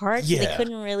far apart, they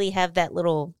couldn't really have that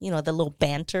little, the little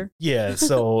banter. Yeah,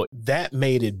 so that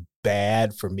made it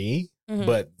bad for me.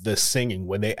 But the singing,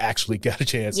 when they actually got a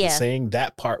chance to sing,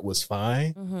 that part was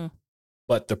fine.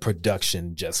 But the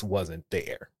production just wasn't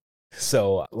there.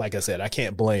 So, like I said, I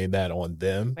can't blame that on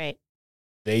them. Right.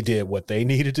 They did what they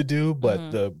needed to do,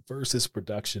 but the versus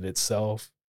production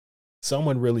itself,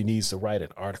 someone really needs to write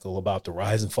an article about the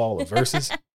rise and fall of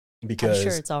versus. Because I'm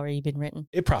sure it's already been written.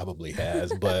 It probably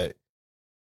has, but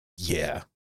yeah,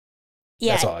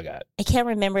 that's all I got. I can't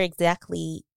remember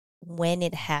exactly when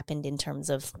it happened in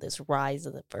terms of this rise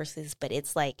of the verses, but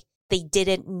it's like they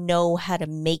didn't know how to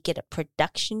make it a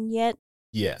production yet.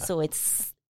 Yeah. So it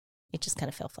just kind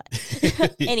of fell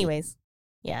flat. Anyways,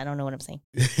 yeah, I don't know what I'm saying.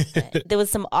 There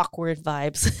was some awkward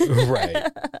vibes.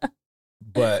 Right.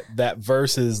 But that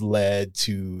verses led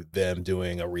to them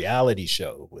doing a reality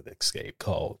show with Escape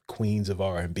called Queens of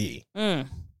R&B,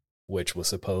 which was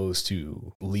supposed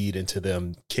to lead into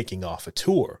them kicking off a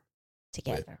tour.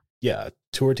 Together.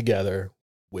 Tour together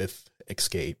with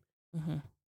Escape. And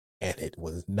it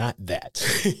was not that.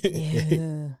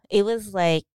 It was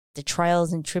like the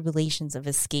trials and tribulations of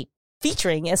Escape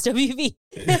featuring SWV.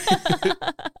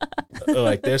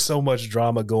 Like there's so much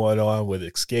drama going on with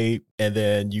Escape, and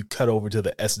then you cut over to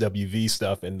the SWV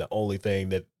stuff, and the only thing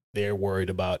that they're worried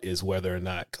about is whether or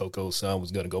not Coco's son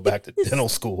was going to go back to dental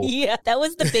school. Yeah, that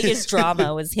was the biggest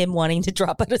drama, was him wanting to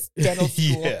drop out of dental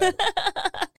school. Yeah.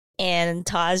 And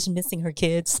Taj missing her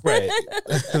kids. Right.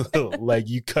 Like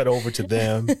you cut over to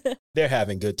them. They're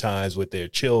having good times with their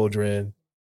children.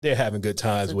 They're having good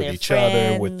times with each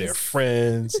other, with their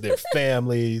friends, their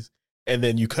families. And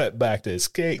then you cut back to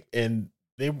Escape and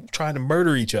they're trying to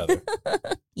murder each other.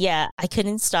 Yeah, I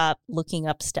couldn't stop looking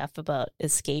up stuff about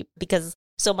Escape because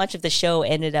so much of the show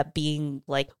ended up being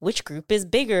like, which group is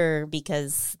bigger?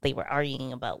 Because they were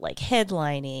arguing about like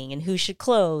headlining and who should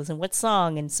close and what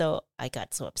song. And so I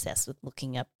got so obsessed with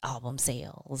looking up album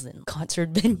sales and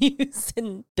concert venues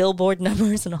and Billboard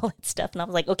numbers and all that stuff. And I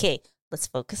was like, okay, let's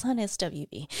focus on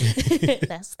SWV.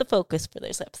 That's the focus for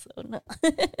this episode.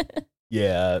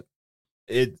 Yeah.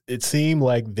 It seemed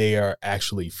like they are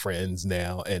actually friends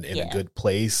now and in a good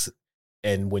place.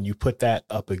 And when you put that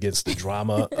up against the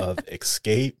drama of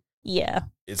Escape,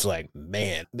 it's like,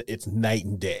 man, it's night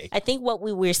and day. I think what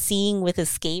we were seeing with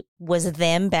Escape was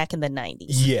them back in the 90s.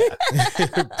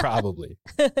 Yeah, probably.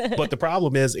 But the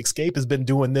problem is Escape has been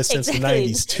doing this since the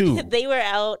 90s too. They were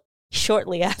out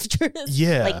shortly after.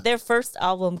 Yeah. Like their first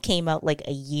album came out like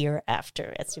a year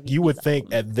after SWV. You would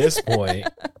think at this point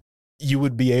you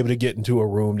would be able to get into a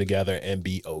room together and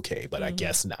be okay, but I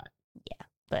guess not. Yeah.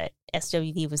 But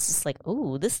SWV was just like,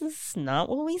 oh, this is not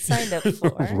what we signed up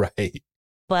for. Right.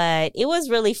 But it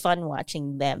was really fun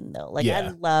watching them, though. Like, I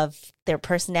love their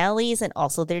personalities and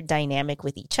also their dynamic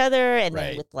with each other and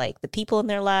then with, like, the people in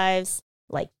their lives.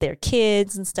 Like, their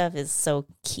kids and stuff is so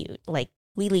cute. Like,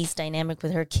 Lily's dynamic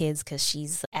with her kids because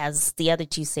she's, as the other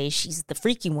two say, she's the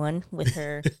freaky one with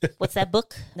her, what's that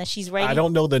book that she's writing? I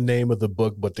don't know the name of the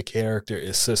book, but the character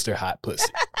is Sister Hot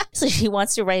Pussy. So she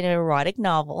wants to write an erotic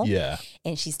novel. Yeah.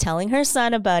 And she's telling her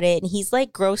son about it. And he's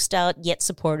like grossed out yet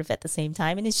supportive at the same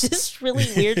time. And it's just really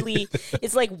weirdly,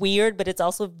 it's like weird, but it's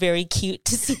also very cute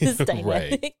to see this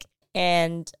dynamic. Right.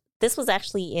 And this was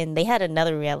actually they had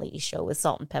another reality show with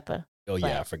Salt and Pepper. Oh,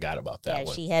 yeah, I forgot about that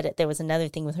one. There was another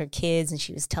thing with her kids, and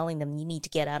she was telling them, you need to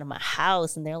get out of my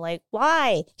house. And they're like,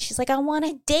 why? She's like, I want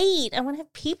to date. I want to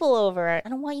have people over. I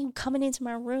don't want you coming into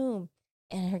my room.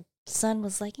 And her son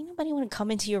was like, anybody want to come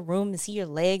into your room and see your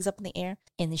legs up in the air?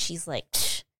 And then she's like,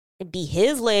 it'd be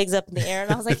his legs up in the air.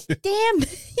 And I was like, damn.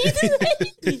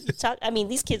 I mean,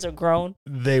 these kids are grown.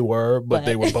 They were, but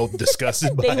they were both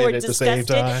disgusted by it at the same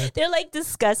time. They're like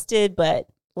disgusted, but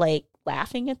like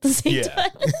laughing at the same time.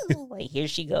 Like, here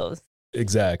she goes.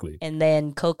 Exactly. And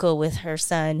then Coco with her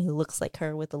son who looks like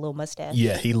her with a little mustache.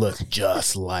 Yeah, he looks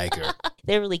just like her.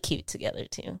 They're really cute together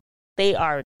too. They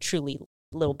are truly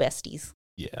little besties.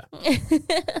 Yeah.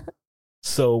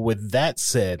 So with that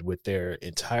said, with their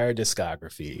entire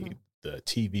discography, the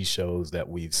TV shows that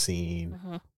we've seen,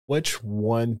 Which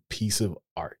one piece of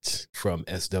art from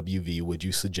SWV would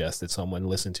you suggest that someone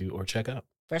listen to or check out?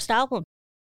 First album.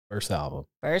 First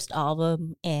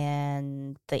album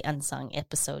And the unsung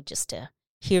episode, just to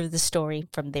hear the story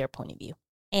from their point of view.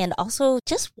 And also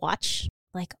just watch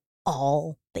like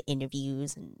all the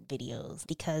interviews and videos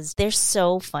because they're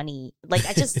so funny. Like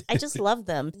I just love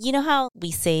them. You know how we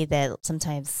say that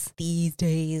sometimes these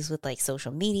days with like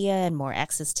social media and more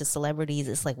access to celebrities,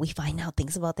 it's like we find out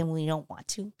things about them when we don't want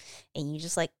to. And you're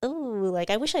just like, oh,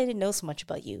 like I wish I didn't know so much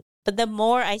about you. But the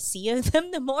more I see of them,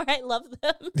 the more I love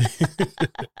them.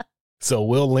 So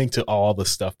we'll link to all the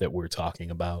stuff that we're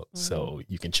talking about. So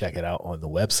you can check it out on the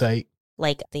website.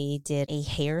 Like they did a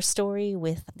hair story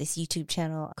with this YouTube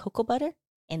channel, Cocoa Butter,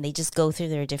 and they just go through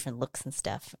their different looks and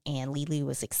stuff. And Lily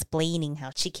was explaining how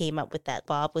she came up with that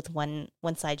bob with one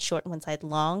side short and one side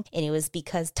long. And it was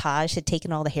because Taj had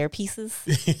taken all the hair pieces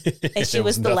and she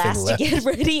was the last to get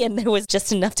ready. And there was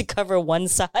just enough to cover one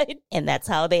side. And that's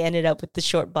how they ended up with the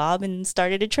short bob and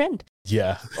started a trend.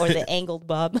 Yeah. Or the angled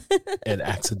bob. An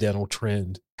accidental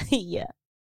trend. Yeah.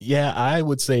 Yeah, I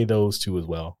would say those two as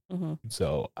well. Mm-hmm.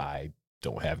 So I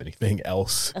don't have anything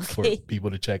else for people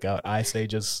to check out. I say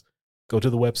just go to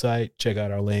the website, check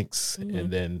out our links, and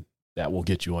then that will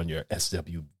get you on your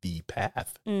SWV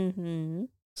path. Mm-hmm.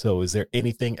 So is there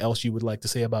anything else you would like to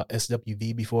say about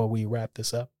SWV before we wrap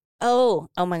this up? Oh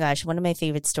my gosh. One of my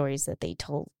favorite stories that they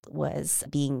told was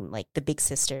being like the big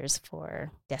sisters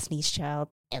for Destiny's Child.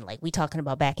 And like we talking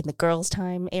about back in the girls'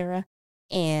 time era.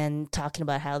 And talking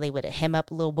about how they would hem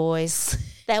up little boys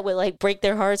that would like break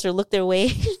their hearts or look their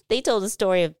way. They told a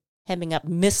story of hemming up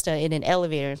Mista in an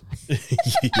elevator.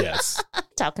 Yes.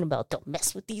 Talking about don't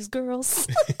mess with these girls.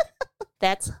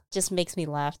 That just makes me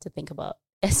laugh to think about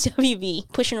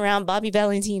SWV pushing around Bobby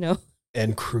Valentino.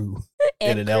 And crew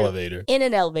in an elevator. In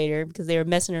an elevator because they were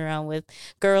messing around with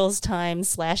Girls' Time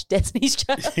 / Destiny's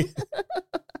Child.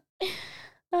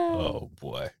 Oh,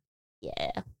 boy.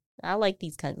 Yeah. I like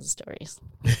these kinds of stories.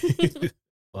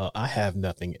 Well, I have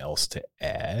nothing else to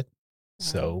add.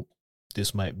 So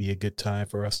this might be a good time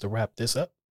for us to wrap this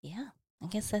up. Yeah, I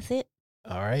guess that's it.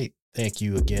 All right. Thank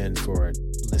you again for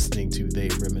listening to They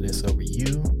Reminisce Over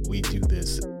You. We do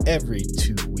this every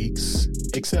 2 weeks,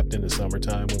 except in the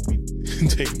summertime when we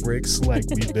take breaks like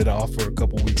we've been off for a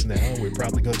couple weeks now. We're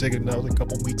probably going to take another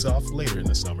couple weeks off later in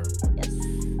the summer. Yes.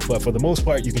 But for the most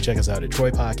part, you can check us out at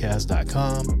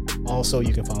troypodcast.com. Also,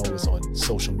 you can follow us on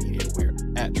social media. We're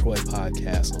at Troy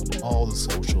Podcast on all the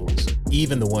socials,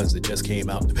 even the ones that just came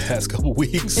out in the past couple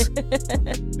weeks.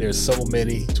 There's so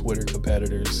many Twitter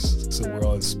competitors. So we're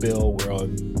on Spill, we're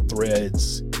on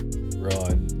Threads, we're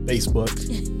on Facebook.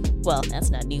 Well, that's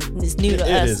not new. It's new to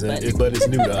us. But it's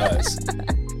new to us.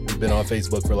 We've been on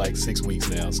Facebook for like 6 weeks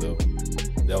now, so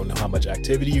don't know how much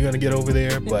activity you're going to get over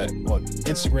there. But on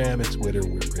Instagram and Twitter,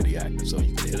 we're pretty active, so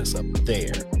you can hit us up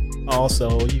there.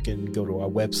 Also, you can go to our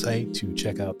website to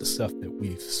check out the stuff that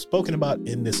we've spoken about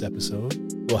in this episode.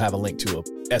 We'll have a link to a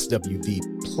SWV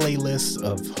playlist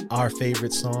of our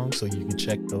favorite songs, so you can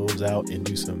check those out and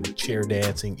do some chair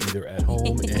dancing either at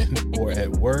home or at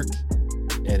work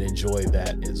and enjoy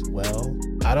that as well.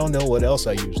 I don't know what else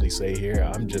I usually say here.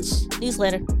 I'm just...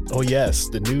 Newsletter. Oh, yes,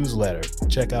 the newsletter.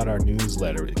 Check out our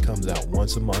newsletter. It comes out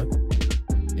once a month.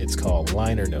 It's called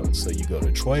Liner Notes. So you go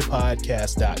to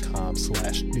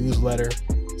troypodcast.com/newsletter,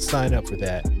 sign up for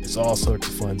that. It's all sorts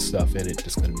of fun stuff in it.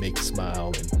 Just going to make you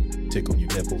smile and tickle your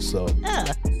nipples. So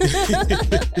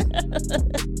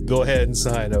go ahead and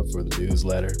sign up for the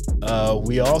newsletter.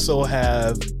 We also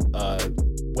have a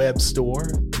web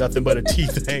store,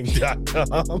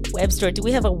 nothingbutateething.com. Web store. Do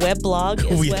we have a web blog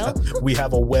as well? We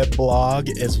have a web blog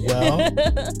as well.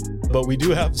 But we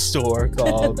do have a store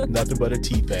called Nothing But a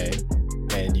Tea Thing.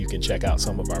 And you can check out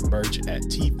some of our merch at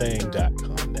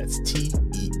teethang.com. That's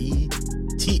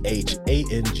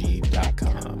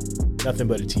TEETHANG.com. Nothing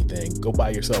But a Tea Thing. Go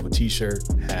buy yourself a t-shirt,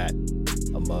 hat,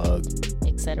 a mug,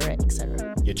 etc.,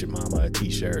 etc. Get your mama a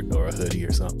t-shirt or a hoodie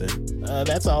or something.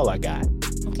 That's all I got.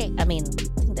 Okay, I mean,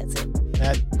 I think that's it.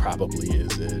 That probably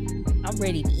is it. I'm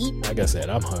ready to eat. Like I said,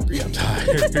 I'm hungry. I'm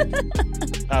tired.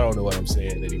 I don't know what I'm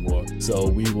saying anymore. So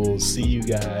we will see you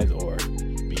guys or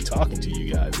be talking to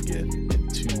you guys again in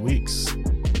 2 weeks.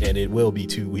 And it will be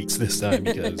 2 weeks this time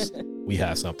because we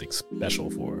have something special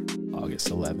for August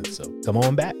 11th. So come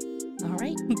on back. All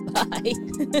right. Bye.